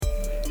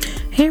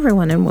Hey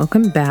everyone, and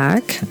welcome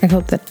back. I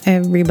hope that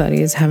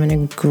everybody is having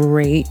a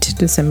great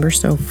December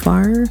so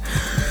far.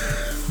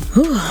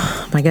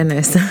 Oh my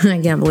goodness,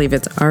 I can't believe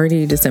it's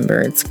already December.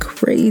 It's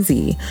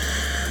crazy.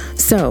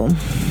 So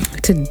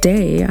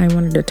today I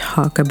wanted to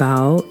talk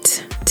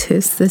about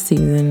 'tis the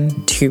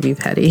season to be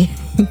petty.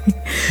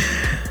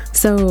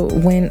 So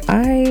when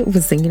I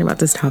was thinking about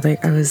this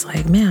topic, I was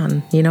like,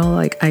 man,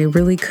 I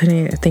really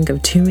couldn't think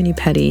of too many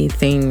petty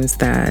things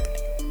that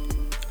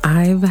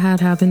I've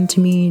had happen to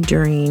me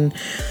during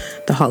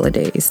the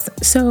holidays.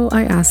 So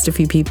I asked a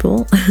few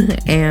people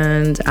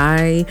and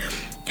I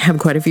have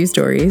quite a few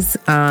stories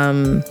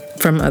from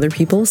other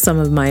people. Some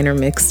of mine are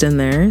mixed in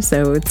there.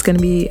 So it's going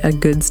to be a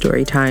good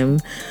story time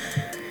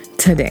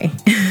today.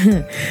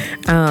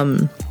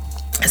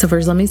 So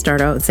first, let me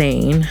start out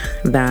saying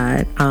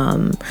that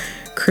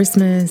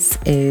Christmas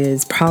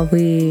is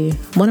probably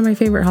one of my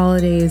favorite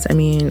holidays. I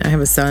mean, I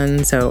have a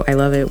son, so I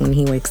love it when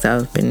he wakes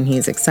up and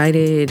he's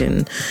excited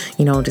and,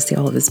 to see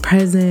all of his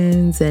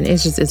presents. And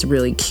it's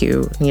really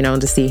cute,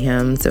 to see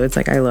him. So it's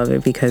like, I love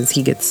it because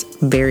he gets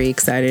very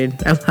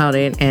excited about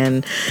it.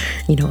 And,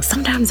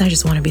 sometimes I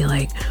just want to be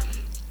like,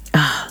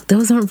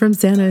 those aren't from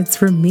Santa, it's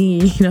from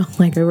me.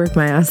 I work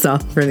my ass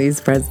off for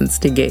these presents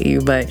to get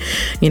you. But,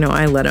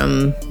 I let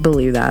him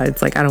believe that.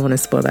 It's like, I don't want to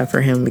spoil that for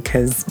him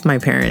because my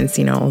parents,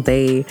 I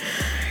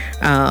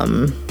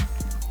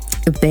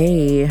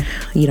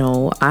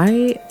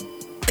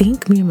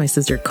think me and my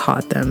sister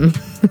caught them.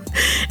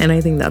 And I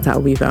think that's how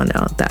we found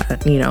out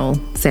that,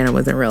 Santa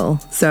wasn't real.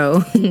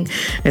 So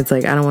it's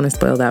like, I don't want to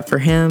spoil that for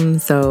him.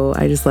 So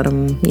I just let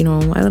him,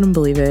 I let him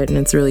believe it. And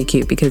it's really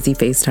cute because he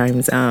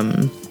FaceTimes,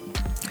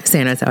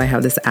 Santa. So I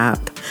have this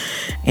app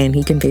and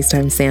he can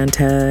FaceTime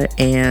Santa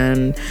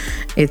and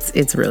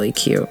it's really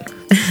cute.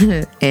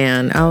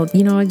 And I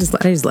just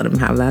let him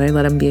have that. I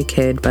let him be a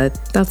kid, but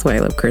that's why I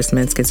love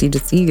Christmas because he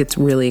gets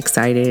really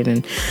excited.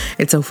 And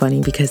it's so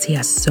funny because he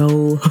has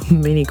so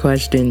many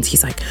questions.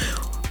 He's like,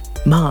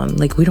 Mom,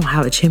 we don't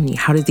have a chimney.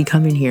 How does he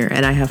come in here?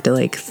 And I have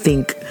to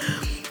think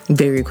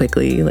very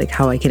quickly,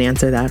 how I can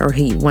answer that. Or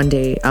one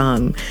day,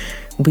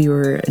 we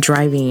were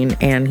driving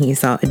and he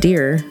saw a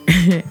deer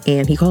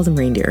and he calls them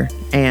reindeer.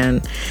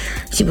 And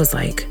he was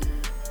like,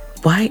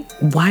 why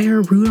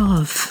are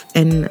Rudolph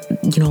and,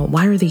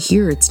 why are they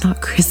here? It's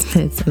not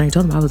Christmas. And I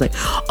told him, I was like,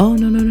 oh,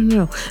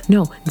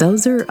 no,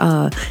 those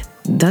are,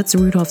 that's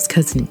Rudolph's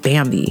cousin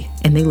Bambi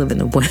and they live in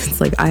the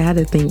woods. I had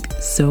to think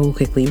so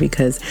quickly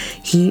because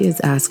he is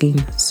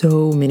asking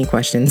so many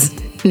questions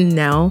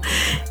now.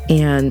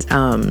 And,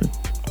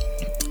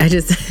 I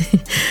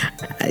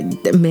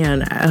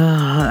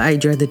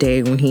dread the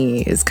day when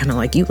he is kind of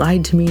like, you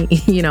lied to me,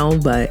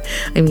 but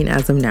I mean,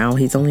 as of now,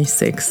 he's only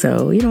 6.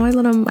 So, I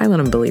let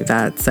him believe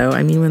that. So,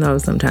 I mean, even though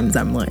sometimes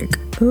I'm like,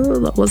 oh,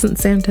 that wasn't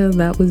Santa,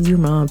 that was your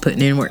mom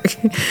putting in work.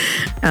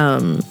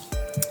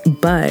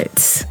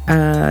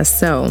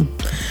 So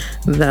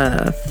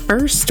the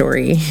first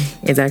story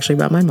is actually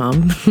about my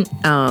mom.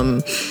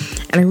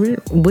 And I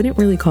wouldn't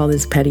really call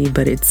this petty,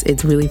 but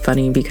it's really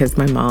funny because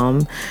my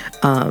mom,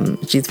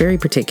 she's very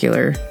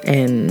particular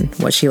in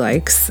what she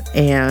likes.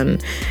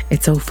 And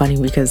it's so funny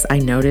because I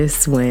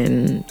notice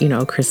when,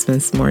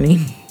 Christmas morning,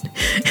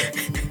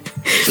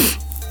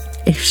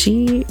 if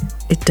she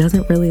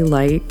doesn't really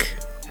like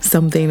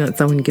something that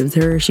someone gives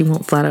her, she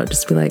won't flat out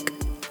just be like,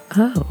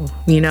 oh,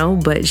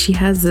 but she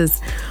has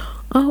this,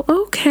 oh,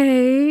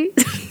 okay.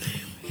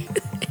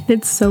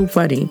 It's so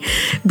funny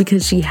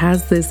because she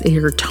has this,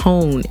 her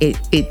tone,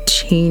 it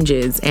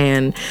changes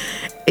and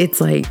it's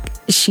like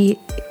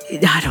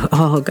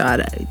oh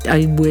God,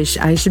 I wish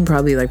I should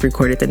probably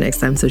record it the next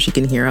time so she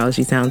can hear how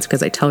she sounds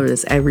because I tell her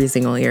this every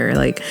single year.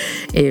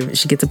 If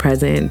she gets a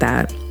present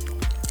that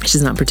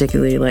she's not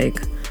particularly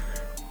like,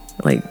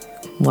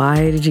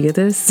 why did you get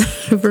this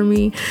for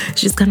me?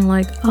 She's kind of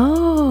like,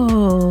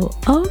 oh,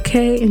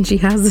 okay. And she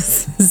has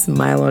this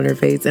smile on her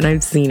face and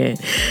I've seen it.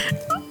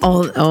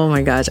 Oh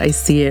my gosh, I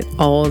see it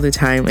all the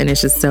time. And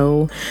it's just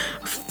so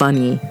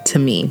funny to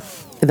me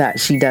that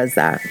she does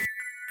that.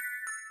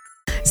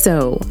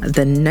 So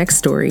the next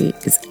story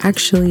is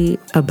actually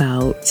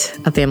about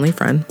a family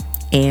friend.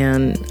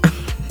 And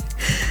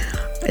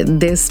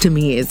this to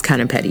me is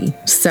kind of petty.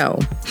 So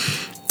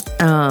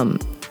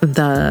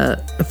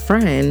the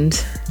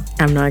friend,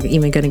 I'm not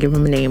even going to give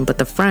him a name, but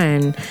the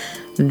friend,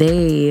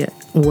 they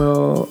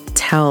will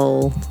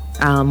tell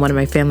one of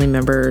my family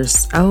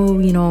members, oh,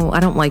 I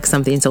don't like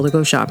something. So they'll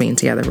go shopping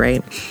together,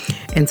 right?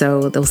 And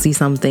so they'll see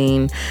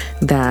something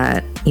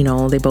that,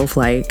 they both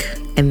like.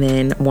 And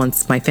then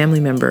once my family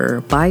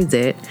member buys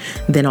it,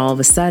 then all of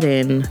a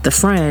sudden the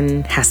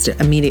friend has to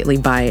immediately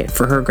buy it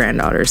for her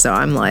granddaughter. So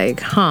I'm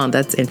like,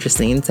 that's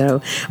interesting.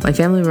 So my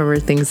family member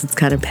thinks it's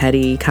kind of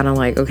petty, kind of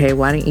like, okay,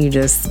 why don't you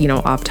just,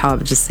 off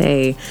top, just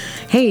say,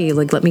 hey,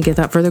 let me get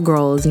that for the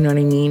girls. You know what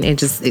I mean?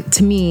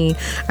 To me,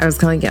 I was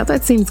kind of like, yeah,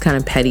 that seems kind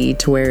of petty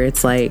to where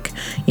it's like,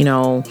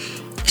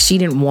 she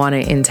didn't want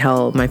it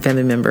until my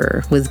family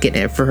member was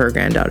getting it for her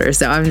granddaughter.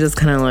 So I'm just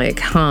kind of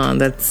like,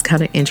 that's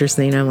kind of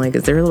interesting. I'm like,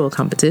 is there a little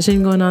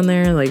competition going on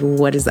there? Like,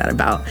 what is that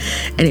about?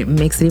 And it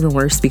makes it even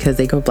worse because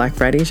they go Black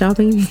Friday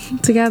shopping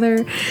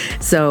together.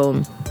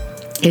 So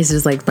it's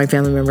just like my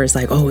family member is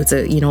like, oh, it's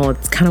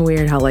kind of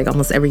weird how like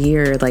almost every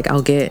year, like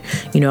I'll get,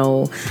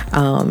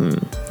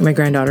 my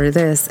granddaughter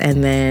this,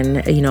 and then,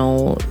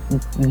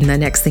 the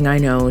next thing I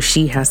know,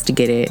 she has to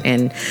get it.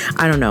 And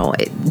I don't know,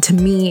 to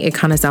me, it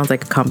kind of sounds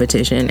like a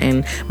competition.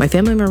 And my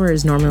family member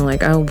is normally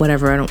like, oh,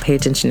 whatever, I don't pay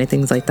attention to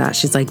things like that.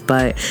 She's like,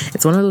 but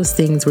it's one of those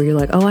things where you're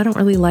like, oh, I don't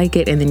really like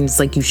it. And then it's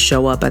like you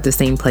show up at the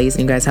same place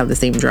and you guys have the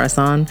same dress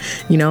on,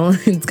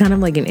 it's kind of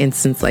like an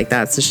instance like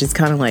that. So she's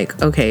kind of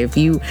like, okay, if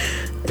you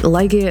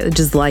like it,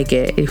 just like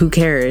it, who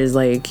cares,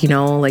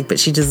 but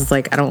she just is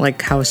like, I don't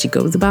like how she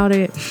goes about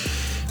it.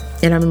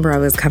 And I remember I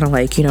was kind of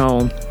like,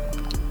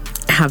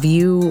 have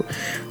you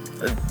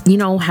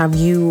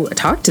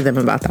talked to them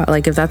about that?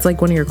 Like, if that's like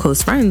one of your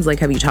close friends, like,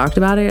 have you talked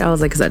about it? I was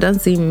like, because that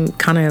does seem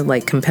kind of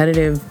like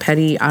competitive,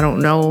 petty. I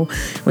don't know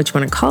what you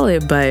want to call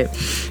it, but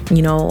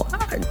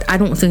I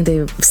don't think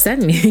they've said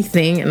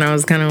anything. And I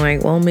was kind of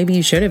like, well, maybe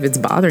you should if it's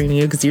bothering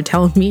you, because you're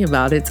telling me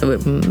about it, so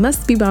it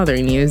must be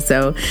bothering you.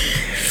 So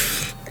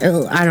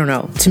I don't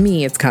know. To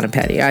me, it's kind of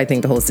petty. I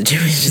think the whole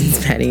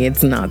situation's petty.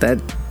 It's not that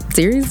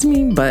serious to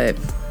me, but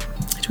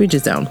we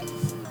just don't.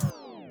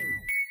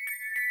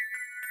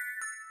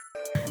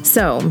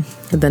 So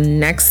the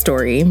next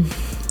story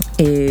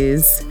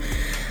is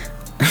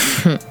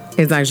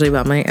it's actually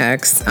about my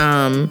ex.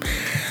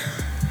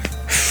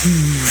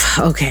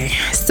 Okay,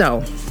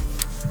 so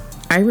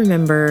I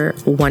remember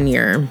one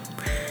year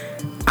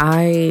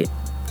I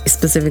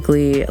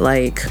specifically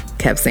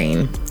kept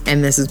saying,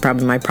 and this is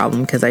probably my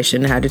problem because I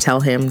shouldn't have had to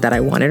tell him that I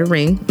wanted a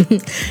ring.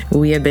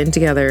 We had been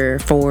together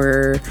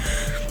for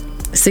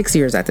 6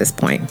 years at this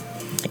point.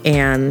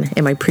 And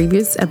in my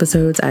previous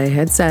episodes, I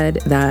had said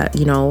that,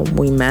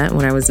 we met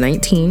when I was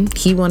 19.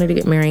 He wanted to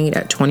get married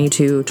at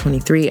 22,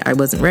 23. I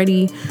wasn't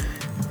ready.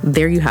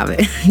 There you have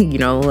it.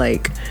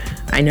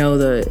 I know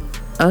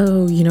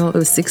it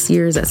was 6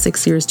 years. That's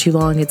 6 years too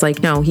long. It's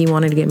like, no, he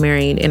wanted to get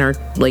married in our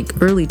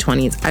early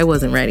 20s. I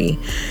wasn't ready.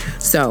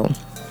 So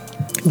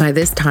by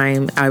this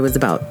time I was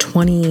about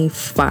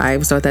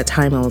 25. So at that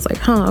time I was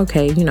like,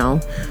 okay,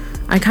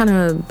 I kind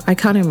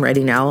of am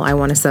ready now. I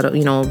want to settle,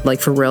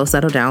 for real,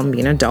 settle down, be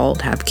an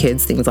adult, have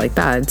kids, things like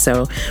that.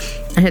 So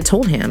I had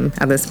told him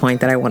at this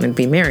point that I wanted to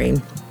be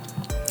married.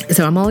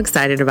 So I'm all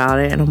excited about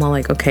it. And I'm all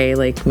like, okay,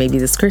 maybe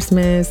this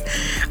Christmas,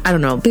 I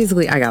don't know.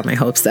 Basically, I got my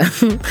hopes up.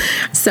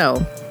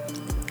 So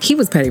he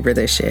was petty for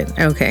this shit.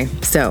 Okay,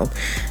 so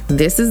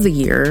this is the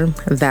year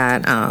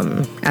that,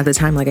 at the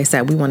time, like I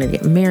said, we wanted to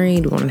get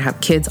married, we wanted to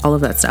have kids, all of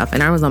that stuff.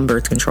 And I was on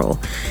birth control.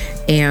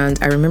 And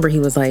I remember he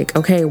was like,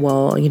 okay,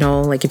 well,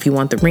 if you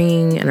want the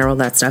ring and all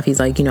that stuff, he's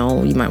like, you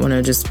might want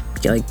to just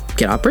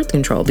get off birth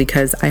control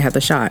because I have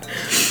the shot.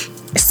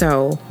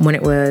 So when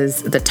it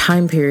was the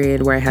time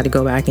period where I had to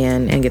go back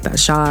in and get that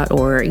shot,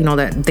 or,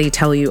 that they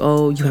tell you,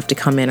 oh, you have to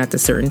come in at a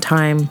certain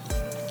time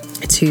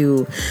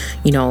to,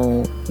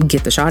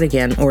 get the shot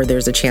again, or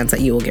there's a chance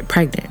that you will get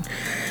pregnant.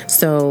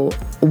 So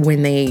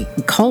when they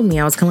called me,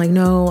 I was kind of like,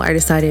 no, I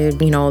decided,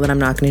 that I'm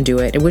not going to do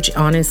it. Which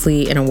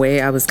honestly, in a way,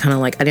 I was kind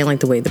of like, I didn't like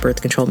the way the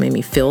birth control made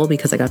me feel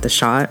because I got the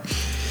shot.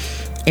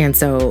 And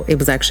so it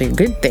was actually a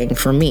good thing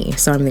for me.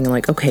 So I'm thinking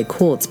like, okay,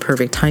 cool. It's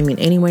perfect timing.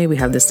 Anyway, we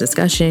have this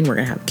discussion. We're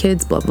going to have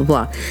kids, blah, blah,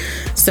 blah.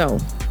 So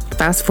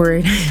fast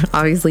forward,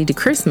 obviously, to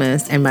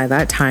Christmas. And by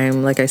that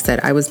time, like I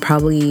said, I was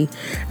probably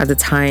at the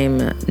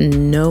time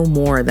no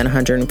more than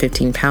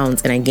 115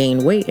 pounds. And I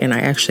gained weight, and I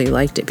actually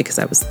liked it because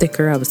I was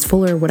thicker, I was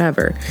fuller,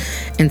 whatever.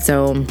 And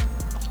so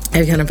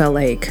I kind of felt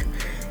like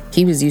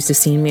he was used to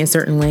seeing me a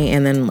certain way.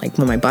 And then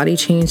when my body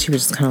changed, he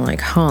was just kind of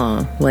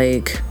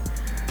like,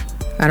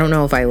 I don't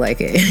know if I like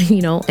it,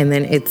 and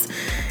then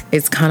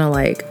it's kind of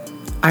like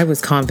I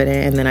was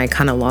confident, and then I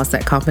kind of lost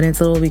that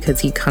confidence a little because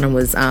he kind of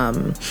was,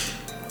 I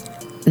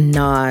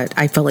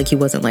felt like he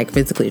wasn't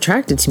physically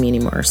attracted to me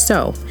anymore.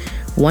 So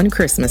one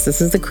Christmas, this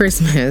is the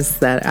Christmas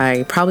that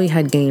I probably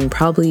had gained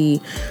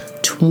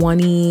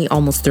 20,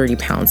 almost 30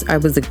 pounds. I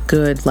was a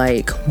good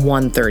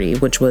 130,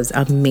 which was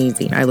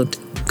amazing. I looked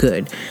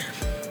good.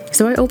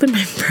 So I opened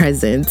my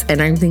presents and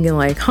I'm thinking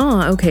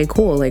okay,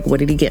 cool. What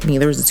did he get me?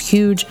 There was this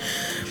huge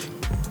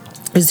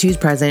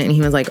present, and he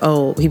was like,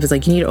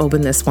 you need to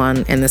open this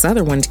one and this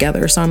other one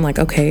together. So I'm like,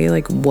 okay,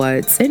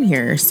 what's in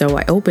here? So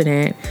I open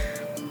it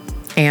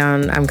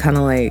and I'm kind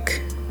of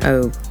like,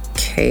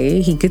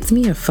 okay. He gets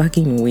me a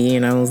fucking Wii,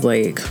 and I was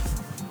like,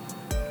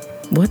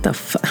 what the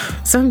fuck?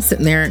 So I'm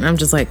sitting there and I'm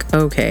just like,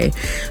 okay.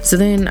 So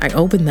then I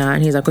opened that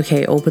and he's like,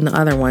 okay, open the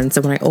other one.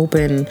 So when I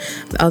opened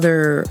the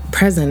other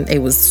present, it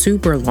was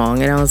super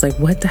long, and I was like,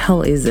 what the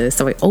hell is this?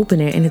 So I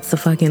open it and it's the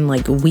fucking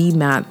Wii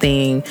mat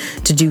thing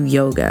to do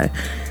yoga.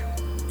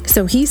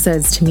 So he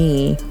says to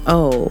me,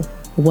 oh,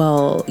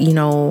 well,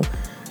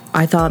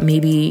 I thought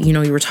maybe,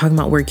 you were talking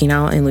about working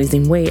out and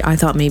losing weight. I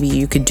thought maybe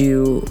you could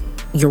do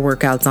your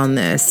workouts on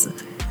this.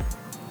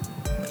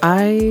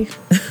 I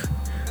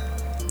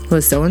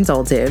was so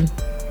insulted.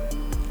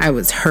 I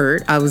was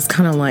hurt. I was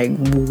kind of like,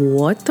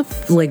 what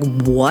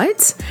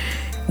what?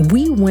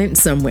 We went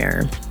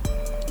somewhere.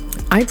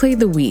 I played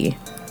the Wii.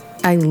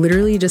 I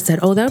literally just said,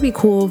 oh, that would be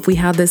cool if we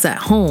had this at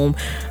home.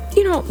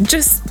 You know,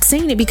 just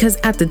saying it because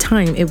at the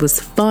time it was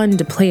fun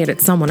to play it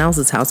at someone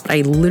else's house, but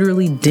I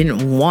literally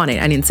didn't want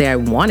it. I didn't say I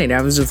wanted it.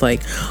 I was just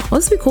like, oh,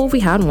 this would be cool if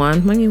we had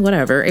one. I mean,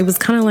 whatever. It was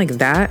kind of like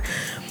that.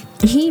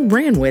 He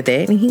ran with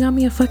it and he got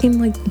me a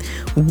fucking like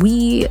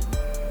Wii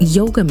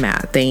yoga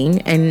mat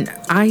thing, and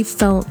I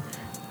felt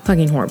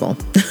fucking horrible.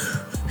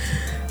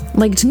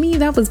 Like, to me,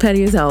 that was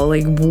petty as hell.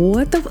 Like,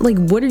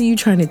 what are you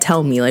trying to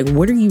tell me? Like,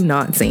 what are you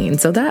not saying?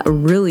 So that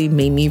really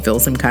made me feel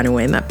some kind of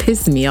way, and that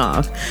pissed me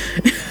off.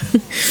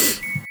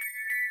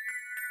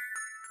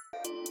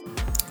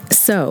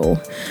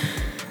 So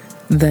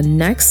the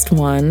next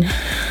one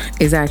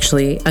is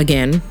actually,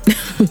 again,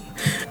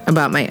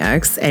 about my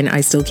ex, and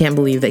I still can't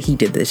believe that he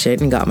did this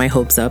shit and got my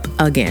hopes up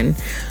again.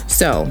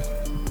 So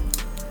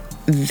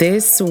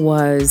this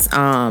was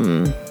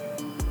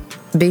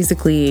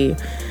basically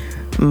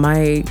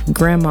my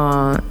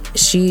grandma.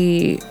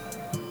 She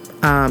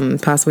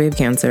passed away of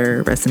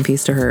cancer, rest in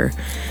peace to her.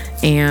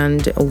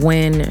 And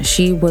when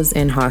she was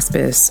in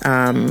hospice,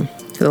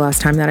 the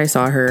last time that I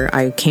saw her,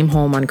 I came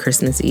home on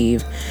Christmas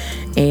Eve,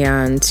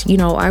 and you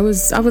know, I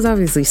was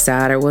obviously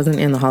sad. I wasn't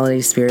in the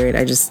holiday spirit.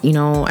 I just, you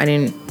know, I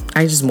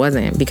just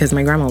wasn't, because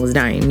my grandma was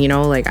dying, you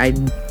know, like I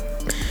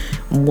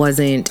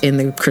wasn't in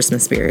the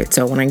Christmas spirit.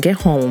 So when I get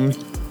home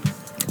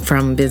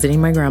from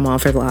visiting my grandma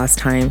for the last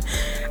time,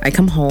 I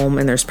come home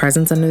and there's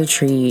presents under the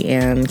tree,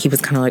 and he was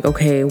kind of like,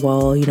 okay,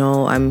 well, you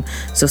know, I'm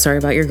so sorry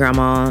about your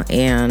grandma.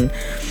 And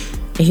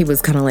he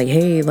was kind of like,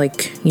 hey,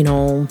 like, you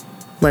know,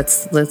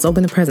 let's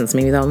open the presents.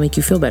 Maybe that'll make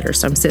you feel better.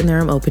 So I'm sitting there,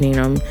 I'm opening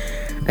them.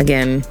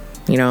 Again,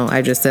 you know,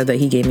 I just said that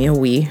he gave me a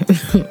Wii.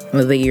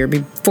 The year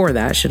before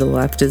that, should have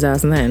left his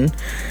ass then.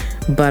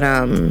 But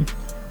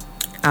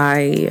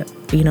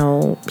you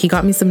know, he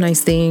got me some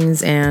nice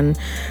things, and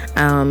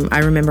I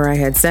remember I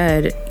had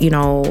said, you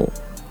know,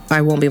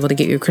 I won't be able to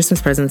get you a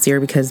Christmas present this year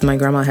because my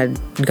grandma had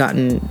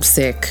gotten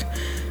sick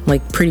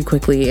like pretty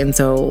quickly, and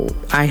so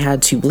I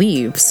had to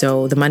leave.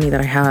 So the money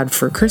that I had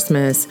for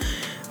Christmas,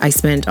 I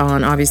spent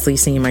on obviously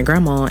seeing my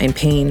grandma and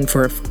paying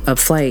for a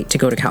flight to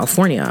go to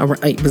California.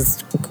 It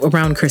was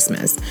around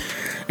Christmas.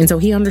 And so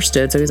he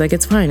understood. So he was like,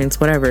 it's fine. It's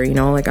whatever, you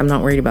know, like I'm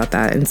not worried about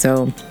that. And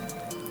so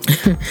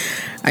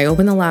I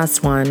opened the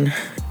last one,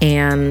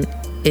 and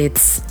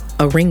it's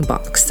a ring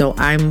box. So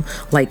I'm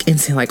like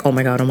instantly like, oh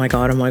my God,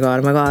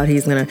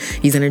 he's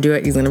gonna do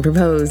it. He's gonna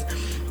propose.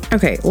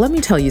 Okay, let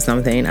me tell you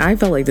something. I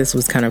felt like this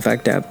was kind of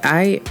fucked up.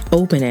 I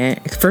open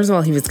it. First of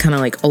all, he was kind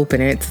of like,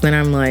 open it. So then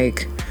I'm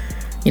like,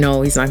 you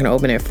know, he's not going to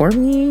open it for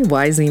me.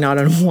 Why is he not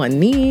on one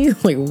knee?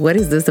 Like, what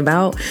is this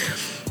about?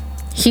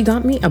 He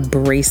got me a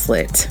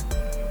bracelet.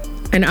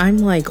 And I'm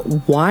like,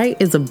 why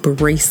is a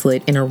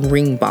bracelet in a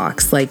ring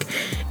box? Like,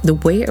 the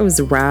way it was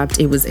wrapped,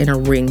 it was in a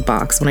ring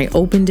box. When I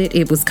opened it,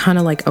 it was kind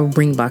of like a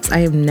ring box. I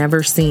have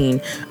never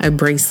seen a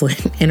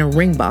bracelet in a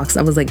ring box.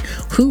 I was like,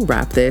 who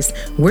wrapped this?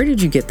 Where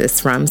did you get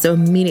this from? So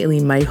immediately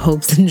my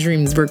hopes and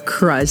dreams were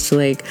crushed.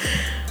 Like,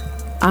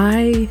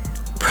 I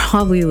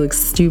probably look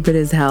stupid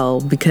as hell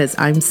because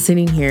I'm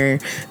sitting here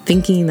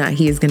thinking that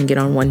he is going to get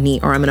on one knee,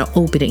 or I'm going to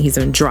open it, he's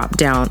going to drop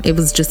down. It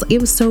was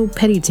so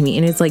petty to me.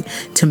 And it's like,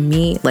 to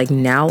me, like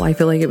now I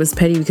feel like it was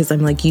petty because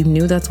I'm like, you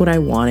knew that's what I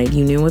wanted.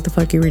 You knew what the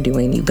fuck you were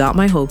doing. You got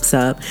my hopes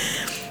up.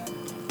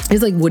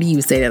 It's like, what do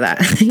you say to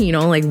that? You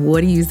know, like,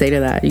 what do you say to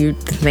that?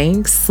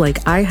 Thanks.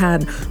 Like, I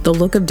had the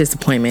look of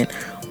disappointment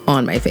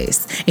on my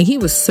face, and he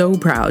was so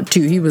proud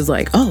too. He was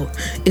like, oh,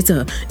 it's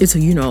a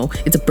you know,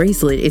 it's a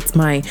bracelet, it's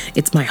my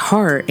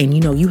heart, and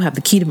you know, you have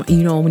the key to my,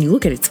 you know, when you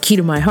look at it, it's the key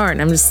to my heart.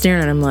 And I'm just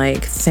staring at him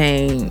like,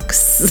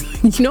 thanks.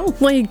 You know,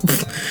 like,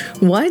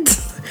 what?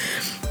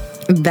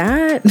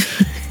 That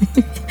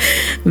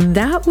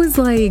was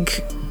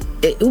like,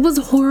 it was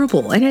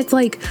horrible. And it's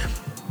like,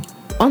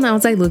 on the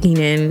outside looking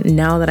in,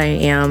 now that I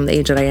am the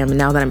age that I am, and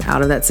now that I'm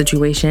out of that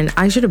situation,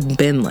 I should have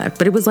been left.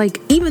 But it was like,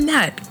 even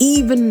that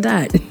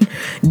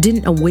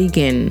didn't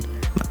awaken.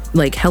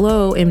 Like,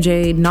 hello,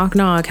 MJ, knock,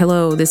 knock.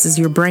 Hello, this is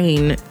your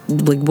brain.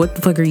 Like, what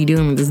the fuck are you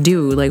doing with this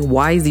dude? Like,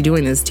 why is he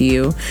doing this to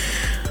you?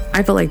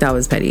 I felt like that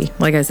was petty.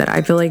 Like I said,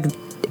 I feel like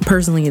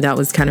personally that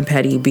was kind of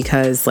petty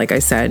because, like I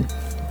said,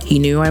 he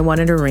knew I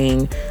wanted a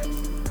ring.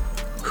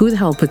 Who the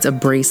hell puts a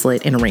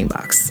bracelet in a ring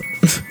box?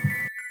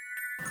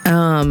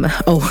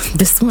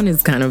 This one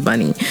is kind of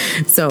funny.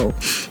 So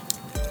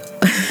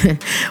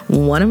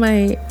one of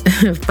my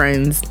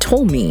friends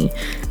told me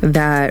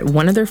that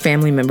one of their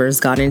family members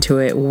got into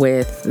it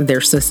with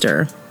their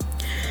sister.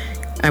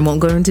 I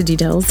won't go into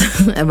details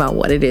about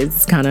what it is.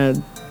 It's kind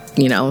of,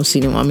 you know,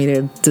 she didn't want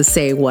me to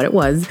say what it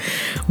was,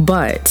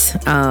 but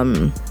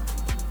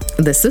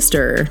the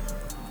sister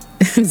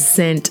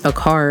sent a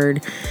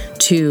card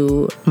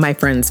to my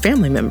friend's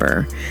family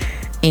member.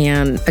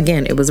 And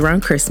again, it was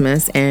around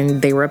Christmas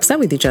and they were upset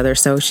with each other.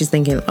 So she's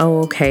thinking,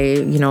 oh,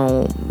 okay,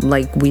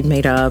 like we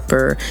made up,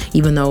 or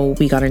even though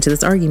we got into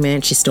this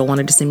argument, she still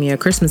wanted to send me a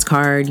Christmas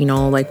card,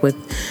 like with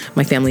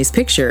my family's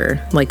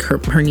picture, like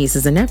her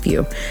nieces and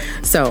nephew.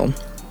 So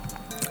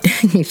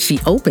she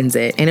opens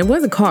it and it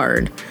was a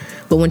card.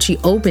 But when she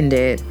opened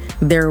it,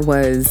 there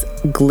was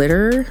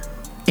glitter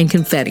and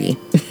confetti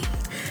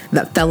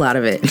that fell out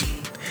of it.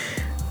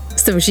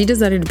 So she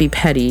decided to be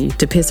petty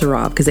to piss her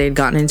off because they had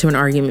gotten into an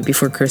argument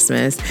before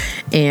Christmas.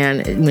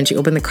 And when she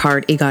opened the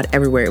card, it got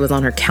everywhere. It was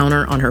on her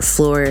counter, on her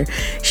floor.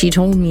 She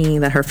told me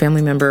that her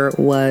family member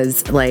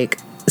was like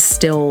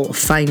still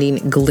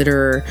finding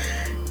glitter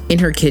in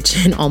her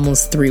kitchen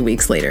almost 3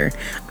 weeks later.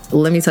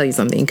 Let me tell you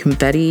something.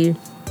 Confetti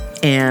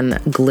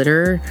and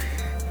glitter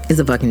is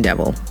a fucking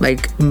devil.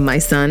 Like my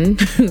son,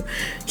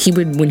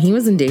 when he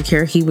was in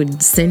daycare, he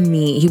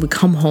would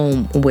come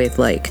home with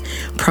like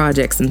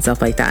projects and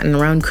stuff like that. And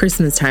around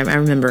Christmas time, I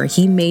remember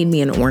he made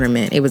me an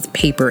ornament. It was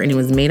paper and it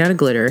was made out of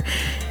glitter.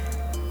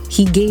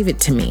 He gave it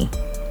to me.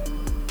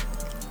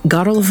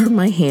 Got all over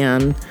my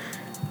hand.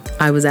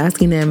 I was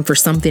asking them for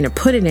something to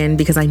put it in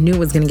because I knew it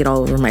was going to get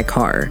all over my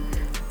car.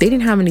 They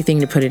didn't have anything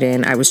to put it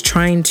in. I was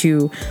trying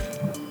to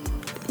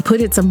put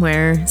it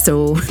somewhere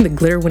so the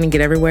glitter wouldn't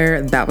get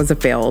everywhere. That was a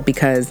fail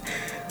because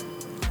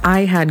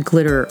I had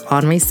glitter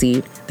on my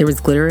seat. There was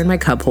glitter in my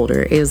cup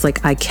holder. It was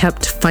like I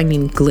kept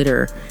finding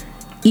glitter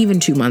even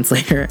 2 months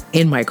later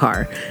in my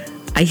car.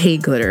 I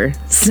hate glitter.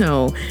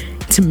 So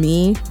to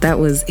me, that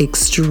was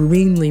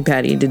extremely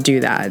petty to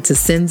do that, to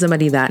send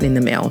somebody that in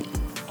the mail.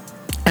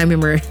 I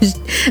remember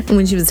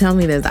when she was telling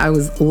me this, I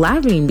was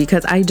laughing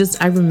because I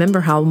remember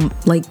how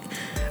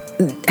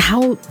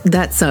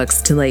that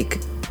sucks to like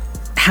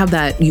have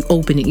that. You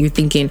open it, you're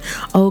thinking,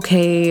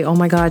 okay, oh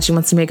my God, she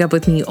wants to make up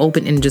with me. You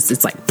open and just,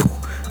 it's like poof,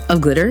 of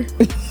glitter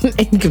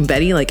and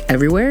confetti like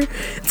everywhere.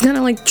 It's kind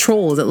of like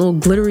trolls, that little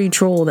glittery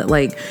troll that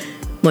like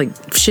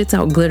shits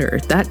out glitter.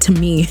 That to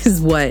me is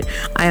what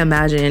I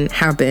imagine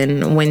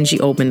happened when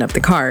she opened up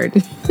the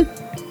card.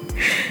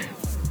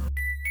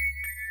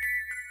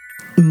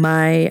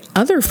 My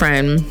other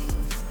friend,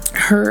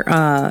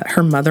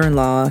 her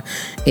mother-in-law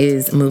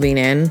is moving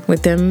in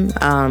with them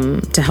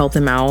to help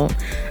them out.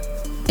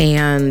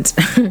 And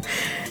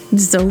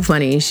it's so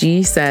funny.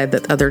 She said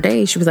that the other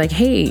day, she was like,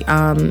 hey,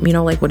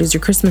 like, what is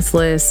your Christmas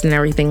list and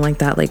everything like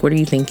that? Like, what are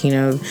you thinking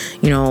of,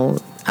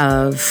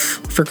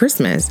 for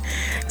Christmas?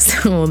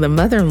 So the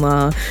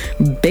mother-in-law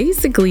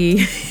basically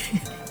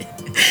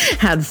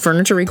had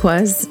furniture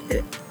requests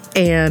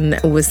and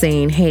was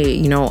saying,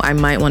 hey, I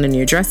might want a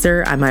new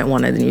dresser. I might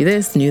want a new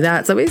this, new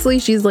that. So basically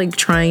she's like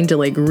trying to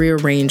like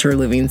rearrange her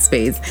living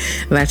space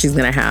that she's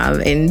going to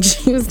have. And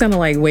she was kind of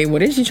like, wait,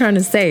 what is she trying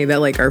to say?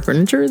 That like our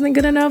furniture isn't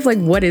good enough? Like,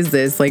 what is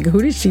this? Like,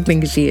 who does she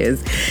think she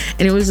is?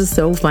 And it was just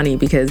so funny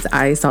because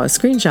I saw a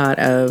screenshot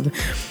of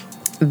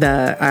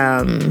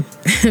the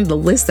the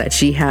list that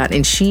she had,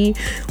 and she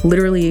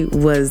literally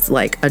was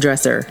like a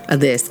dresser, a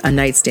this, a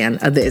nightstand,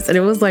 a this, and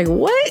it was like,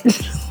 what?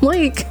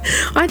 Like,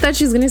 I thought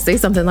she was gonna say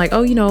something like,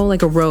 oh,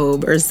 like a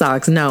robe or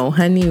socks. No,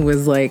 honey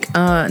was like,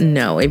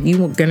 no, if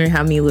you gonna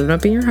have me living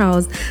up in your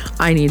house,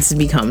 I need to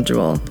be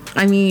comfortable.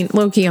 I mean,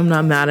 low-key, I'm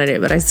not mad at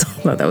it, but I still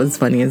thought that was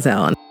funny as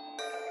hell.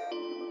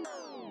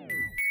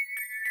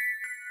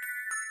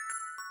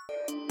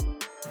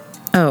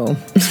 Oh,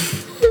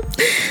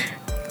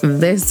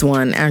 this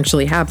one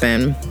actually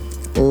happened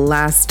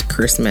last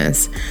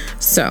Christmas.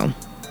 So,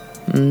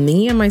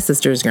 me and my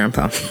sister's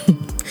grandpa,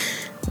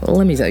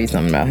 let me tell you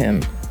something about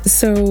him.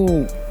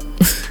 So,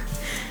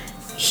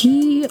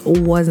 he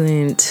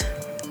wasn't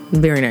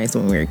very nice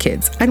when we were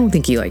kids. I don't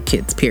think he liked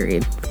kids,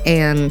 period.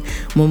 And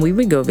when we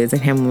would go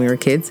visit him when we were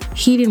kids,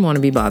 he didn't want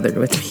to be bothered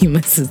with me and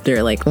my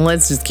sister. Like,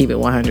 let's just keep it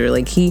 100.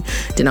 Like, he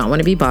did not want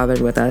to be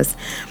bothered with us.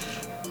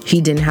 He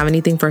didn't have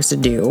anything for us to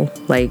do.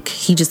 Like,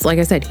 he just, like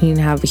I said,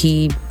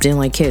 he didn't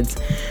like kids.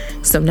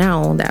 So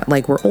now that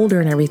like we're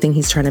older and everything,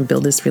 he's trying to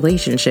build this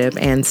relationship.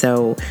 And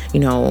so,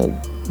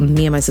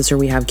 me and my sister,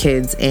 we have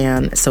kids.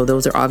 And so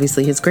those are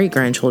obviously his great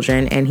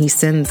grandchildren. And he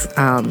sends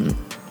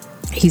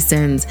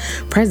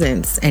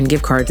presents and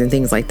gift cards and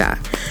things like that.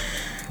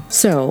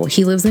 So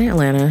he lives in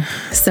Atlanta.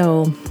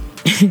 So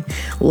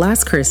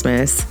last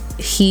Christmas,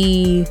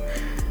 he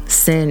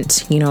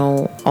sent,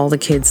 all the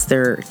kids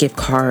their gift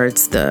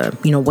cards,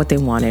 what they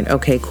wanted.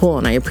 Okay, cool.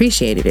 And I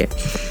appreciated it.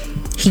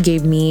 He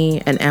gave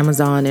me an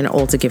Amazon and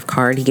Ulta gift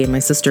card. He gave my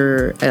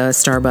sister a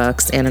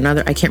Starbucks and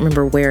another, I can't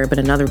remember where, but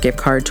another gift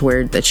card to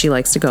where that she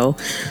likes to go.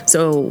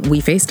 So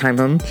we FaceTime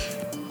them.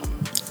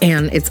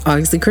 And it's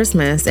obviously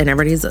Christmas and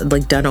everybody's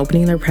like done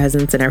opening their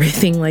presents and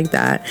everything like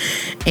that.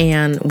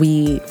 And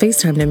we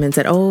FaceTimed him and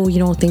said, oh,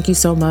 thank you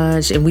so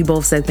much. And we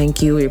both said,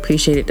 thank you. We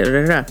appreciate it. Da,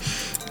 da, da.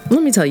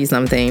 Let me tell you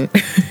something.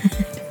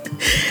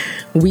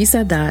 We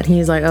said that.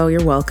 He's like, oh,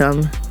 you're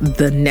welcome.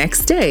 The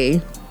next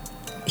day,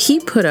 he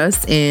put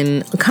us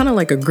in kind of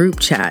like a group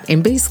chat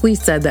and basically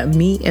said that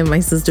me and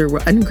my sister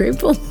were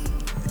ungrateful.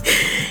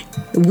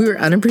 We were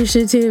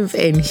unappreciative,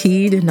 and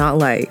he did not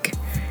like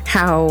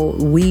how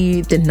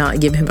we did not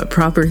give him a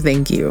proper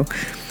thank you.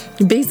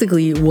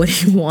 basically what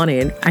he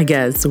wanted, I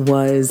guess,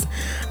 was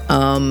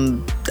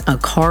a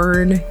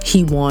card.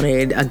 He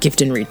wanted a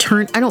gift in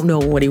return. I don't know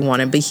what he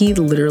wanted, but he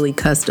literally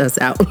cussed us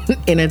out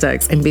in a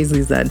text and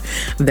basically said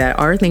that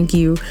our thank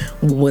you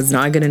was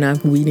not good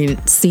enough. We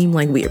didn't seem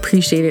like we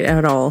appreciated it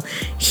at all.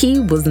 He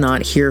was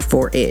not here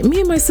for it.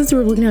 Me and my sister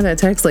were looking at that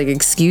text like,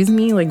 excuse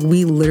me? Like,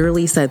 we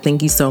literally said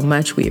thank you so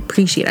much. We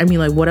appreciate it. I mean,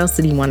 like, what else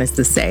did he want us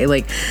to say?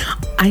 Like,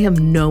 I have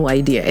no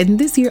idea. And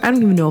this year, I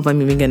don't even know if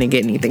I'm even going to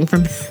get anything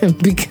from him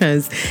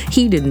because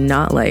he did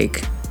not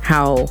like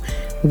how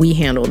we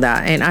handled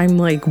that. And I'm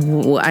like,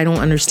 I don't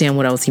understand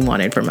what else he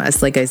wanted from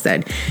us. Like I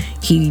said,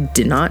 he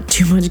did not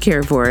too much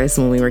care for us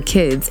when we were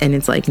kids. And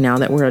it's like, now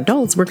that we're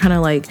adults, we're kind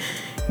of like,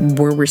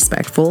 we're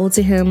respectful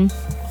to him.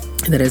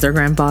 That is our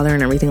grandfather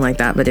and everything like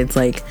that. But it's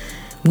like,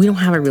 we don't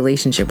have a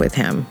relationship with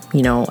him.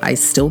 You know, I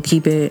still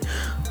keep it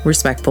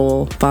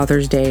respectful.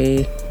 Father's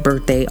Day,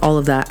 birthday, all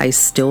of that. I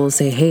still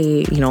say,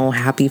 hey, you know,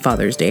 happy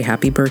Father's Day,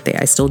 happy birthday.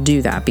 I still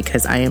do that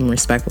because I am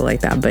respectful like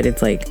that. But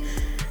it's like,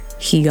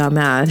 he got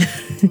mad,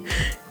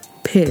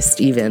 pissed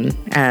even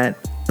at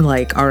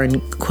like our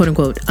quote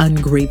unquote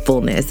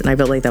ungratefulness. And I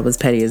felt like that was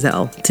petty as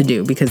hell to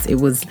do because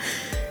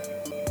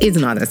it's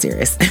not that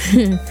serious.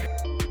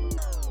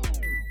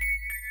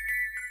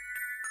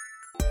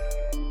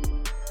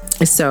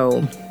 So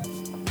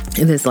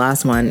this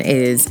last one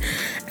is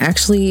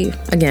actually,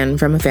 again,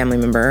 from a family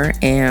member,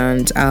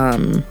 and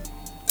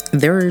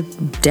their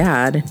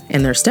dad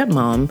and their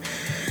stepmom,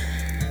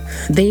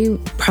 they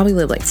probably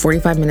live like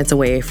 45 minutes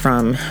away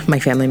from my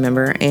family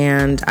member.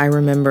 And I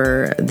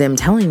remember them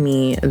telling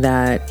me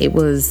that it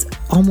was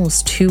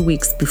almost 2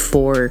 weeks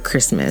before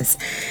Christmas.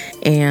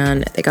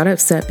 And they got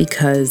upset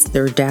because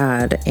their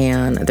dad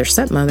and their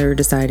stepmother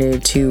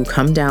decided to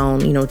come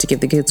down, you know, to give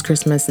the kids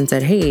Christmas and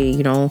said, hey,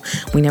 you know,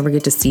 we never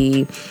get to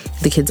see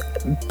the kids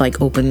like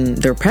open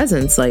their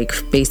presents like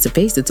face to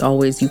face. It's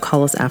always you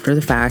call us after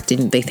the fact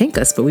and they thank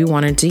us, but we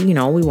wanted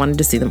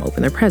to see them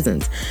open their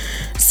presents.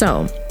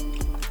 So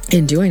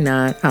in doing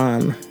that,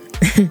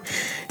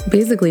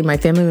 basically my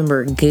family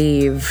member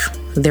gave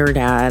their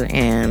dad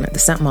and the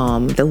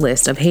stepmom the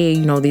list of, hey,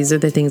 you know, these are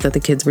the things that the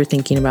kids were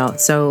thinking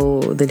about. So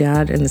the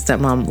dad and the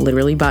stepmom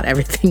literally bought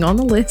everything on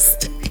the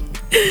list.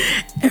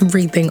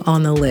 Everything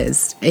on the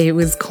list. It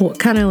was cool,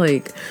 kind of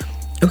like,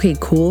 okay,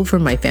 cool for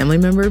my family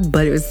member,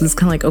 but it was just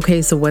kind of like,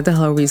 okay, so what the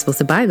hell are we supposed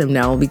to buy them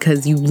now?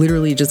 Because you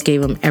literally just gave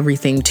them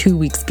everything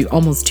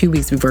almost 2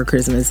 weeks before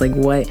Christmas. Like,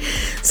 what?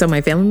 So my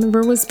family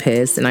member was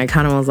pissed, and I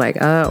kind of was like,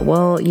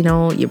 well, you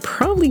know, you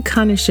probably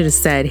kind of should have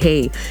said,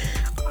 hey,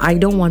 I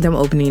don't want them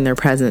opening their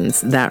presents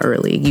that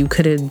early. You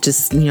could have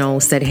just, you know,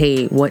 said,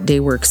 hey, what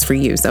day works for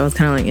you? So I was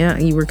kind of like, yeah,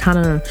 you were kind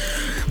of,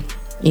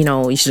 you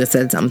know, you should have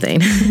said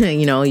something.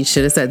 You know, you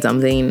should have said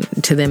something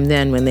to them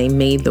then when they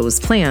made those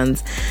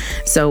plans.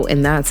 So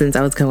in that sense,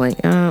 I was kind of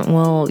like,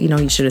 well, you know,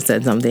 you should have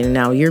said something. And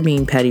now you're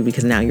being petty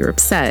because now you're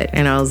upset.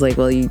 And I was like,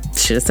 well, you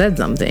should have said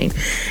something.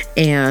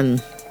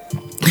 And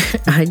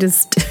I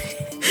just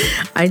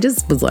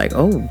was like,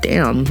 oh,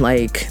 damn,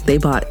 like they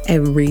bought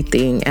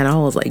everything. And I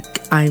was like,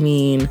 I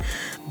mean,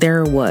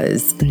 there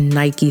was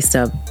Nike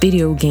stuff,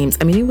 video games.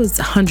 I mean, it was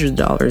hundreds of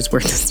dollars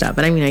worth of stuff.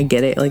 And I mean, I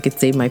get it. Like, it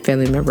saved my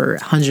family member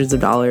hundreds of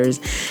dollars,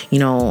 you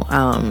know,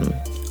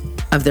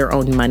 of their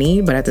own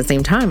money. But at the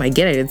same time, I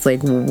get it. It's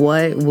like,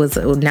 what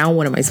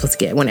am I supposed to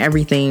get when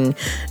everything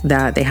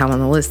that they have on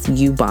the list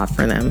you bought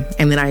for them?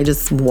 And then I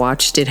just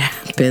watched it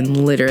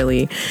happen,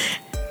 literally.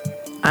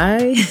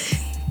 I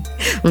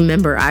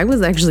remember I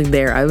was actually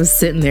there. I was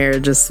sitting there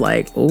just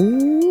like,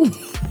 ooh.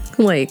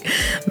 Like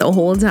the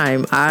whole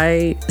time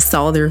I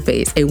saw their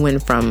face, it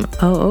went from,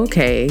 oh,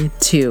 okay,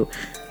 to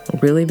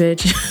really,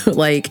 bitch.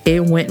 Like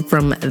it went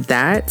from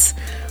that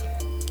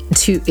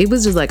to, it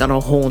was just like on a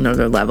whole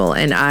nother level.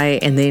 And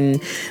then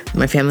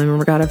my family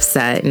member got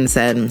upset and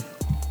said,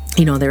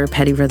 you know, they were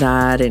petty for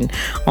that and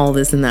all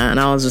this and that. And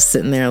I was just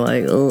sitting there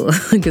like, oh,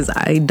 because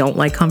I don't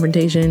like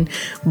confrontation,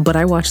 but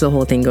I watched the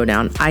whole thing go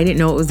down. I didn't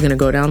know it was going to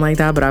go down like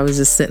that, but I was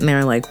just sitting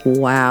there like,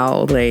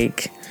 wow,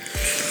 like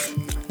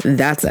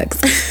that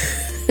sucks.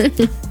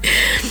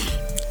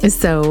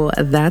 So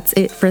that's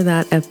it for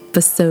that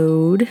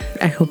episode.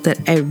 I hope that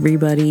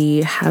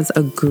everybody has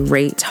a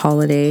great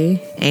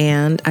holiday,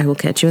 and I will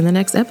catch you in the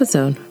next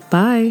episode.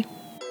 Bye.